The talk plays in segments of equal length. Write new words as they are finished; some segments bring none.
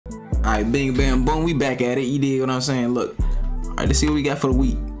Alright, bing, bam, boom. We back at it. You dig what I'm saying? Look. Alright, let's see what we got for the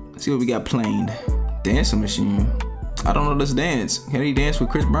week. Let's see what we got planned. Dancing machine. I don't know this dance. Can he dance with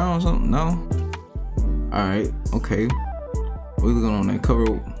Chris Brown or something? No. Alright, okay. What we looking on that cover?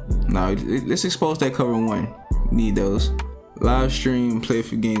 Nah, let's expose that cover one. We need those. Live stream, play a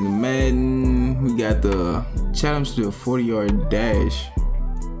few games of Madden. We got the challenge to do a 40-yard dash.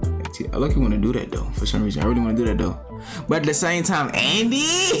 I lucky want to do that though. For some reason, I really want to do that though. But at the same time, Andy,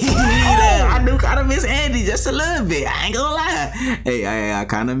 I do kind of miss Andy just a little bit. I ain't gonna lie. Hey, I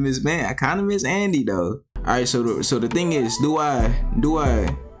kind of miss Andy though. All right, so the thing is, do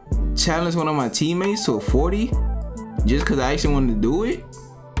I challenge one of my teammates to a 40 just because I actually wanted to do it?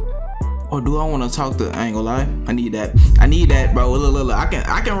 Or do I want to talk to? I ain't gonna lie. I need that, bro. Look.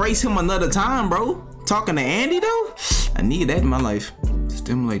 I can race him another time, bro. Talking to Andy though, I need that in my life.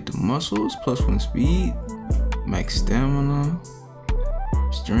 Stimulate the muscles, +1 speed, max stamina,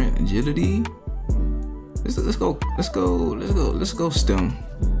 strength, agility. Let's go stem.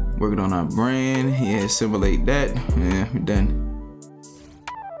 Working on our brain. Yeah, simulate that. Yeah, we're done.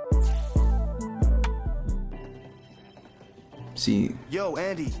 See. Yo,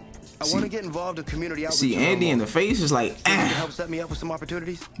 Andy. I want to get involved in community outreach. See, Andy in the face is like, help set me up with some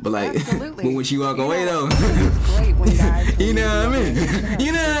opportunities. But like, when she walk away though, great when guys you know what I mean?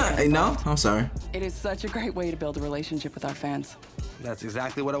 You know? No, I'm sorry. It is such a great way to build a relationship with our fans. That's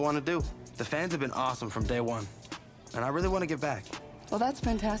exactly what I want to do. The fans have been awesome from day one, and I really want to give back. Well, that's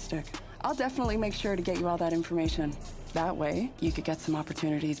fantastic. I'll definitely make sure to get you all that information. That way, you could get some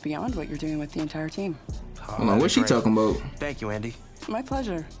opportunities beyond what you're doing with the entire team. Hold on, what's she talking about? Thank you, Andy. My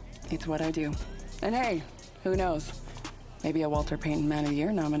pleasure. It's what I do. And hey, who knows? Maybe a Walter Payton Man of the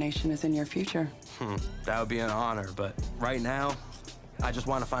Year nomination is in your future. That would be an honor, but right now, I just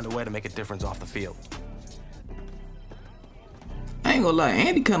want to find a way to make a difference off the field. I ain't gonna lie,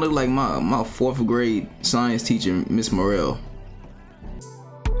 Andy kind of look like my 4th grade science teacher, Miss Morrell.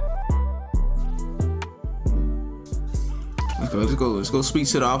 Let's go speak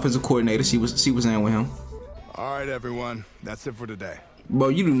to the offensive coordinator, see what's in with him. All right, everyone, that's it for today. Bro,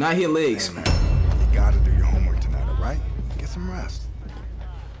 you do not hit legs. Hey, man, you gotta do your homework tonight, all right? Get some rest.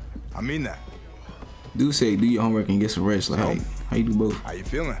 I mean that. Do say do your homework and get some rest. Like, how you do both? How you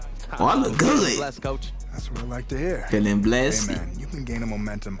feeling? Oh, I look good. Blessed, coach. That's what I like to hear. Feeling blessed. Hey, man, you've been gaining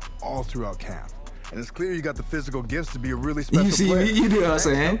momentum all throughout camp. And it's clear you got the physical gifts to be a really special player. You do what I'm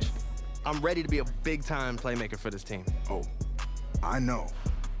saying? I'm ready to be a big-time playmaker for this team. Oh, I know.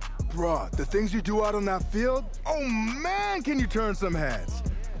 Bruh, the things you do out on that field, oh man, can you turn some heads.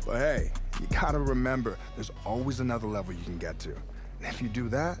 But hey, you gotta remember, there's always another level you can get to. And if you do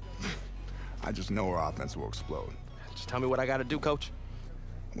that, I just know our offense will explode. Just tell me what I gotta do, coach.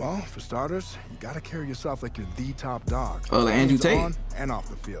 Well, for starters, you gotta carry yourself like you're the top dog. Oh, like Andrew Tate? On and off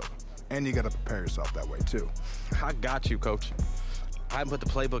the field. And you gotta prepare yourself that way too. I got you, coach. I haven't put the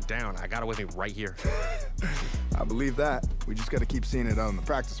playbook down. I got it with me right here. I believe that. We just gotta keep seeing it out on the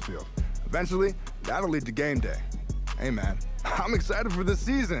practice field. Eventually, that'll lead to game day. Hey, man, I'm excited for this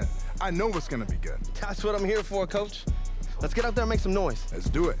season. I know it's gonna be good. That's what I'm here for, coach. Let's get out there and make some noise. Let's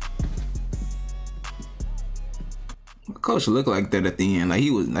do it. Coach looked like that at the end. Like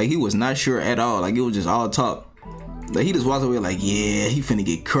he was not sure at all. Like it was just all talk. Like he just walked away like, yeah, he finna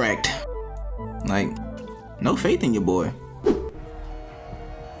get cracked. Like, no faith in your boy.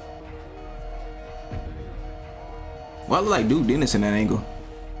 Why look like Duke Dennis in that angle?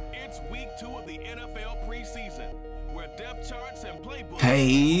 It's week 2 of the NFL preseason, where depth charts and playbooks.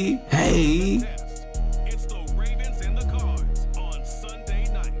 Hey. It's the Ravens and the Cards on Sunday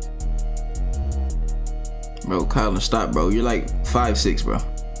night. Bro, Colin, stop, bro. You're like 5'6", bro.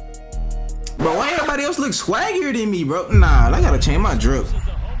 Bro, why everybody else look swaggier than me, bro? Nah, I gotta change my drip.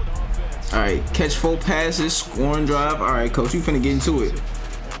 All right, catch 4 passes, scoring drive. All right, coach, you finna get into it.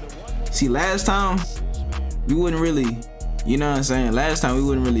 See, last time we wasn't really, you know what I'm saying? Last time we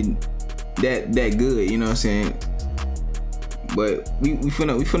wasn't really that good, you know what I'm saying? But we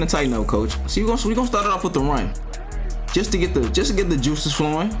finna tighten up, coach. So we gonna start it off with the run, just to get the juices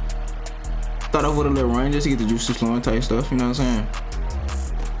flowing. Start off with a little run, just to get the juices flowing, type stuff. You know what I'm saying? You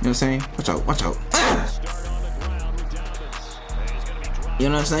know what I'm saying? Watch out. You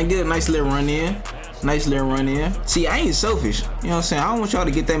know what I'm saying? Get a nice little run in. See, I ain't selfish. You know what I'm saying? I don't want y'all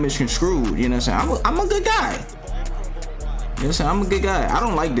to get that misconstrued. You know what I'm saying? I'm a good guy. You know what I'm saying? I'm a good guy. I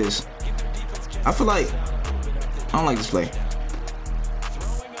don't like this. I feel like I don't like this play.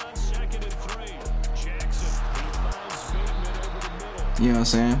 You know what I'm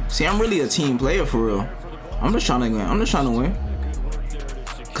saying? See, I'm really a team player for real. I'm just trying to win.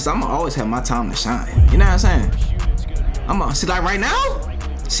 Cause I'ma always have my time to shine. You know what I'm saying? See, like right now,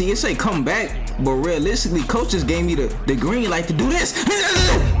 See, it say come back, but realistically, coach just gave me the green light to do this.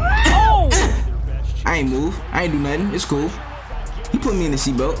 I ain't move. I ain't do nothing. It's cool. He put me in the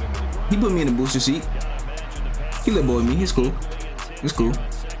seatbelt. He put me in the booster seat. He little boy me. It's cool. It's cool.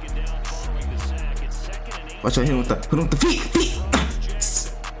 Watch out, hit him with the feet.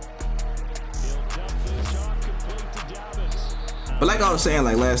 But like I was saying,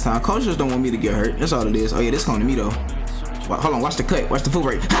 like last time, coach just don't want me to get hurt. That's all it is. Oh yeah, this coming to me though. Hold on, watch the cut. Watch the foot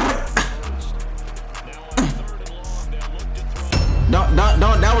rate. Don't.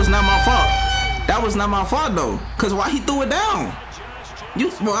 That was not my fault. That was not my fault though. Cause why he threw it down?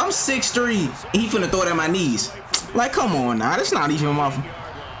 Well, I'm 6'3". He finna throw it at my knees. Like, come on now. That's not even my fault.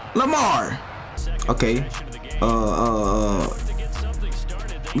 LAMAR. Okay.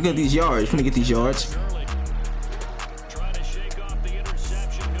 We got these yards. Finna get these yards.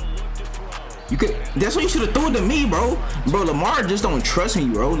 You could. That's what you should have threw it to me, bro. Bro, LAMAR just don't trust me,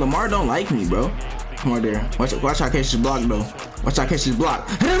 bro. LAMAR don't like me, bro. Come on there. Watch how I catch this block, though. Watch how I catch this block.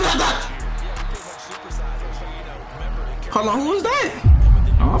 Hold on, who was that?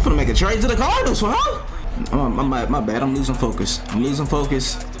 Oh, I'm finna make a trade to the Cardinals, huh? Oh, my bad. I'm losing focus.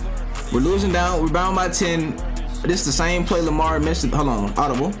 We're losing down. We're bound by 10. This is the same play LAMAR missed. Hold on,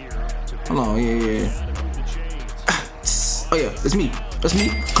 audible. Hold on, yeah. Oh yeah, it's me.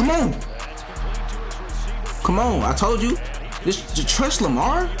 Come on. Come on, I told you. Just trust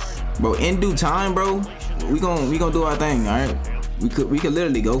LAMAR, bro. In due time, bro. We gonna do our thing, all right? We could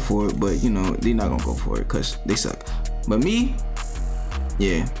literally go for it, but you know they're not gonna go for it because they suck. But me,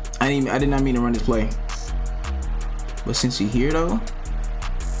 yeah, I did not mean to run this play. But since you're here though,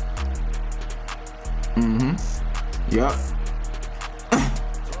 yup.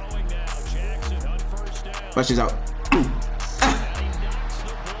 Watch this out.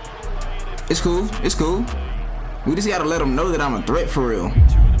 It's cool. We just gotta let him know that I'm a threat for real.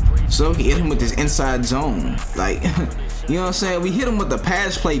 So we can hit him with this inside zone. Like, you know what I'm saying? We hit him with the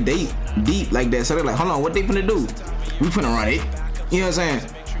pass play deep like that. So they're like, hold on, what they finna do? We finna run it. You know what I'm saying?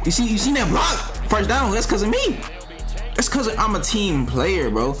 You see that block? First down, that's cause of me. That's cause I'm a team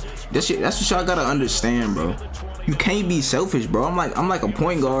player, bro. That's what y'all gotta understand, bro. You can't be selfish, bro. I'm like a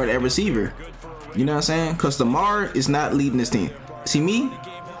point guard at receiver. You know what I'm saying? Cause LAMAR is not leading this team. See me?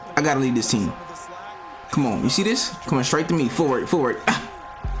 I gotta lead this team. Come on, you see this? Coming straight to me. Forward.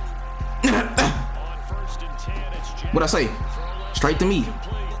 What I say? Straight to me.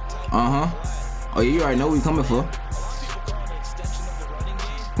 Oh yeah, you already know what we coming for.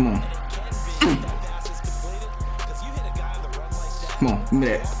 Come on. Come on, give me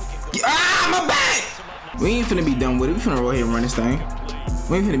that. Ah, my back! We ain't finna be done with it. We finna roll here and run this thing.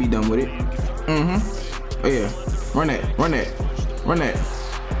 We ain't finna be done with it. Oh yeah. Run that.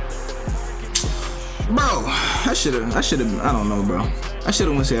 Bro, I should've, I don't know, bro. I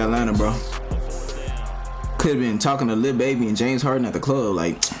should've went to Atlanta, bro. Could've been talking to Lil Baby and James Harden at the club.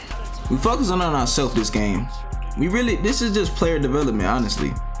 Like, we focusing on ourselves this game. This is just player development,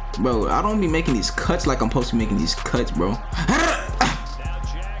 honestly. Bro, I don't be making these cuts like I'm supposed to be making these cuts, bro.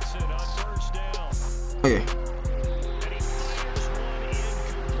 Okay.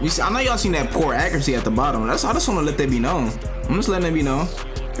 You see, I know y'all seen that poor accuracy at the bottom. I just want to let that be known. I'm just letting that be known.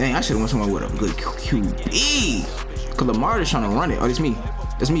 Dang, I should have went somewhere with a good QB. Cause LAMAR is trying to run it. Oh, that's me.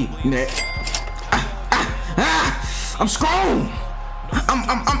 I'm strong.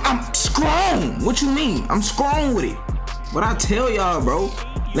 I'm strong. What you mean? I'm strong with it. But I tell y'all, bro,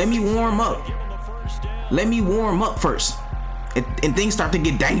 let me warm up. Let me warm up first, and things start to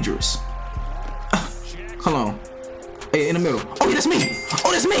get dangerous. Hold on. Hey, in the middle. Oh, that's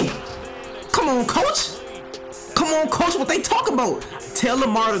me. Come on, coach. What they talk about? Tell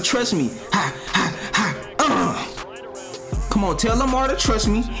LAMAR to trust me. Come on, tell LAMAR to trust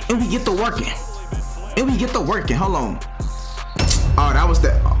me, and we get to working. Hold on. Oh, that was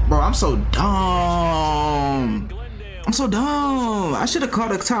that. Bro, I'm so dumb. I should have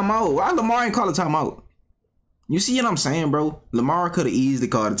called a timeout. Why LAMAR ain't call a timeout? You see what I'm saying, bro? LAMAR could have easily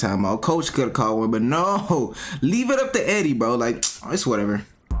called a timeout. Coach could have called one, but no. Leave it up to Eddie, bro. Like, it's whatever.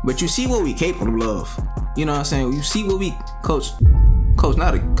 But you see what we capable of. You know what I'm saying? You see what we... Coach,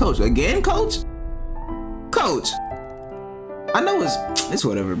 not a coach. Again, coach? Coach. I know it's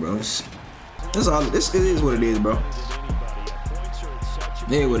whatever, bro. It's all... It is what it is, bro.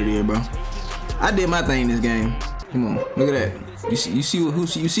 It is what it is, bro. I did my thing in this game. Come on, look at that. You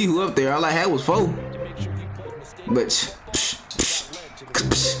see who up there? All I had was 4. But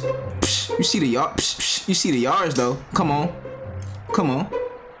you see the yard. You see the yards though. Come on.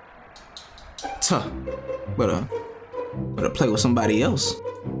 Tuh. Better play with somebody else.